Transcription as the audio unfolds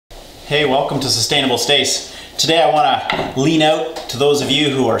Hey, welcome to Sustainable Stace. Today I want to lean out to those of you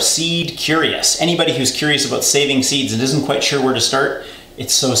who are seed curious. Anybody who's curious about saving seeds and isn't quite sure where to start,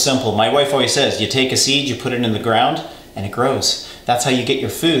 it's so simple. My wife always says, you take a seed, you put it in the ground, and it grows. That's how you get your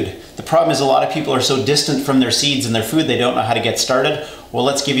food. The problem is a lot of people are so distant from their seeds and their food, they don't know how to get started. Well,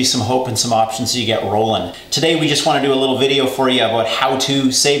 let's give you some hope and some options so you get rolling. Today we just want to do a little video for you about how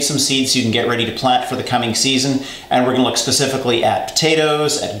to save some seeds so you can get ready to plant for the coming season. And we're going to look specifically at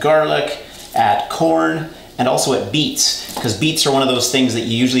potatoes, at garlic, at corn, and also at beets, because beets are one of those things that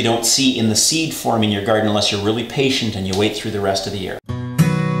you usually don't see in the seed form in your garden unless you're really patient and you wait through the rest of the year.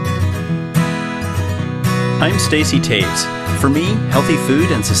 I'm Stacy Taves. For me, healthy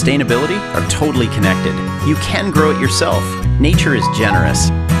food and sustainability are totally connected. You can grow it yourself. Nature is generous.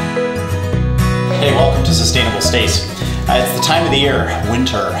 Hey, welcome to Sustainable Stace. It's the time of the year,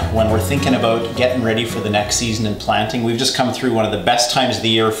 winter, when we're thinking about getting ready for the next season and planting. We've just come through one of the best times of the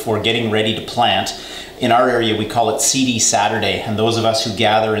year for getting ready to plant. In our area, we call it Seedy Saturday, and those of us who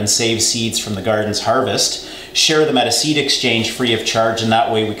gather and save seeds from the garden's harvest share them at a seed exchange free of charge, and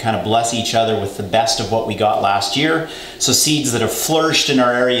that way we kind of bless each other with the best of what we got last year. So seeds that have flourished in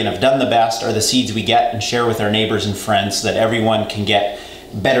our area and have done the best are the seeds we get and share with our neighbors and friends so that everyone can get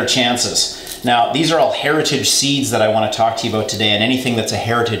better chances. Now, these are all heritage seeds that I want to talk to you about today, and anything that's a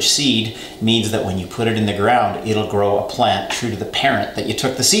heritage seed means that when you put it in the ground, it'll grow a plant true to the parent that you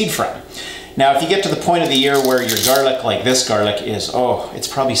took the seed from. Now, if you get to the point of the year where your garlic, like this garlic, is, it's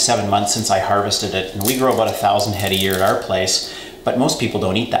probably 7 months since I harvested it, and we grow about 1,000 head a year at our place, but most people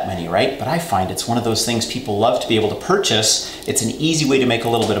don't eat that many, right? But I find it's one of those things people love to be able to purchase. It's an easy way to make a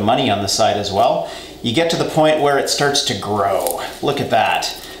little bit of money on the side as well. You get to the point where it starts to grow. Look at that.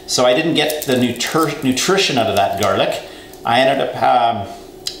 So I didn't get the nutrition out of that garlic. I ended up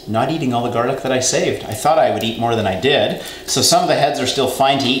not eating all the garlic that I saved. I thought I would eat more than I did. So some of the heads are still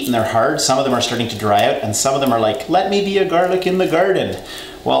fine to eat and they're hard. Some of them are starting to dry out, and some of them are like, let me be a garlic in the garden.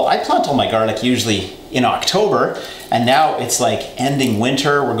 Well, I plant all my garlic usually in October, and now it's like ending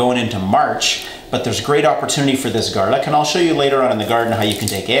winter, we're going into March, but there's great opportunity for this garlic, and I'll show you later on in the garden how you can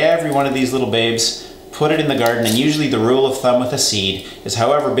take every one of these little babes, put it in the garden, and usually the rule of thumb with a seed is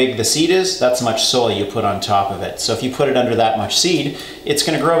however big the seed is, that's much soil you put on top of it. So if you put it under that much seed, it's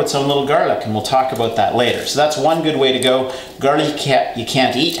going to grow its own little garlic, and we'll talk about that later. So that's one good way to go. Garlic you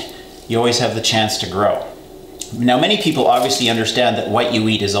can't eat, you always have the chance to grow. Now, many people obviously understand that what you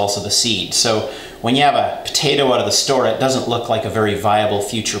eat is also the seed. So when you have a potato out of the store, it doesn't look like a very viable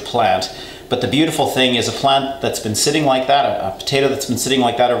future plant. But the beautiful thing is a plant that's been sitting like that, a potato that's been sitting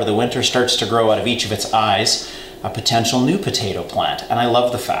like that over the winter starts to grow out of each of its eyes a potential new potato plant. And I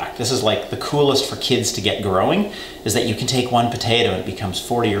love the fact, this is like the coolest for kids to get growing, is that you can take one potato and it becomes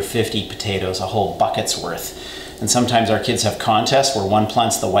 40 or 50 potatoes, a whole bucket's worth. And sometimes our kids have contests where one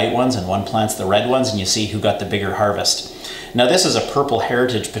plants the white ones and one plants the red ones, and you see who got the bigger harvest. Now this is a purple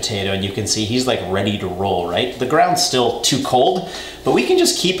heritage potato, and you can see he's like ready to roll, right? The ground's still too cold, but we can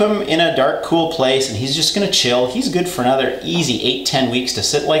just keep him in a dark, cool place, and he's just gonna chill. He's good for another easy 8-10 weeks to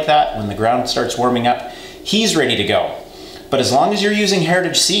sit like that. When the ground starts warming up, he's ready to go. But as long as you're using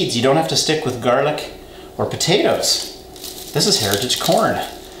heritage seeds, you don't have to stick with garlic or potatoes. This is heritage corn.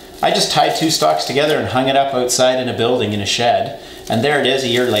 I just tied 2 stalks together and hung it up outside in a building in a shed, and there it is a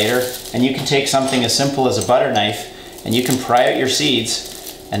year later, and you can take something as simple as a butter knife and you can pry out your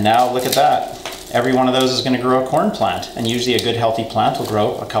seeds, and now look at that. Every one of those is going to grow a corn plant, and usually a good healthy plant will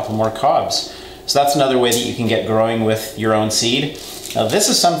grow a couple more cobs. So that's another way that you can get growing with your own seed. Now this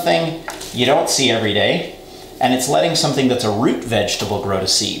is something you don't see every day, and it's letting something that's a root vegetable grow to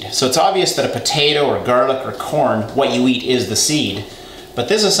seed. So it's obvious that a potato or garlic or corn, what you eat is the seed, but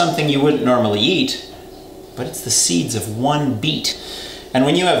this is something you wouldn't normally eat, but it's the seeds of one beet. And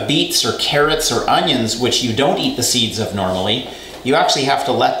when you have beets or carrots or onions, which you don't eat the seeds of normally, you actually have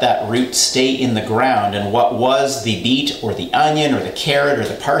to let that root stay in the ground, and what was the beet or the onion or the carrot or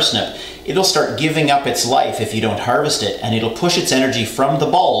the parsnip, it'll start giving up its life if you don't harvest it, and it'll push its energy from the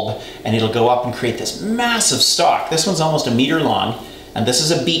bulb, and it'll go up and create this massive stalk. This one's almost 1 meter long, and this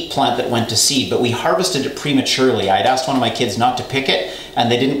is a beet plant that went to seed, but we harvested it prematurely. I'd asked one of my kids not to pick it,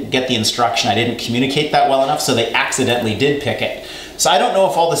 and they didn't get the instruction. I didn't communicate that well enough, so they accidentally did pick it. So I don't know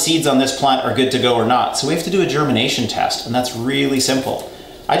if all the seeds on this plant are good to go or not, so we have to do a germination test, and that's really simple.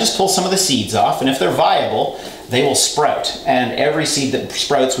 I just pull some of the seeds off, and if they're viable, they will sprout, and every seed that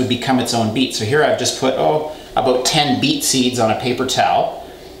sprouts would become its own beet. So here I've just put, about 10 beet seeds on a paper towel,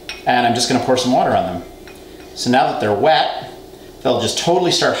 and I'm just gonna pour some water on them. So now that they're wet, they'll just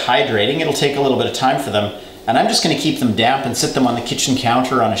totally start hydrating. It'll take a little bit of time for them, and I'm just gonna keep them damp and sit them on the kitchen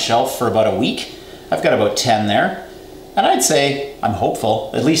counter on a shelf for about a week. I've got about 10 there. And I'd say, I'm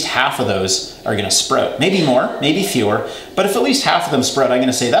hopeful, at least half of those are gonna sprout. Maybe more, maybe fewer, but if at least half of them sprout, I'm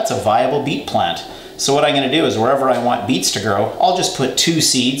gonna say that's a viable beet plant. So what I'm gonna do is wherever I want beets to grow, I'll just put 2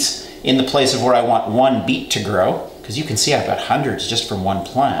 seeds in the place of where I want 1 beet to grow, because you can see I've got hundreds just from 1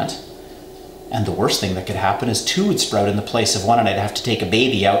 plant. And the worst thing that could happen is 2 would sprout in the place of 1, and I'd have to take a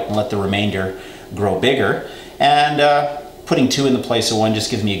baby out and let the remainder grow bigger. And putting 2 in the place of 1 just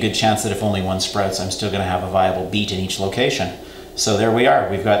gives me a good chance that if only 1 sprouts, I'm still gonna have a viable beet in each location. So there we are.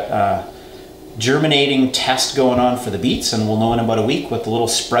 We've got germinating test going on for the beets, and we'll know in about a week with the little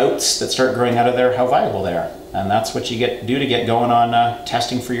sprouts that start growing out of there how viable they are. And that's what you do to get going on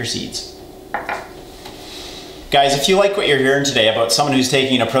testing for your seeds. Guys, if you like what you're hearing today about someone who's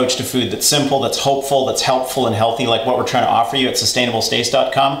taking an approach to food that's simple, that's hopeful, that's helpful and healthy, like what we're trying to offer you at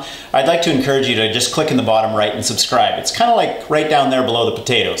sustainablestace.com, I'd like to encourage you to just click in the bottom right and subscribe. It's kind of like right down there below the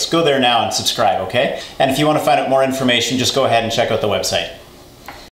potatoes. Go there now and subscribe, okay? And if you want to find out more information, just go ahead and check out the website.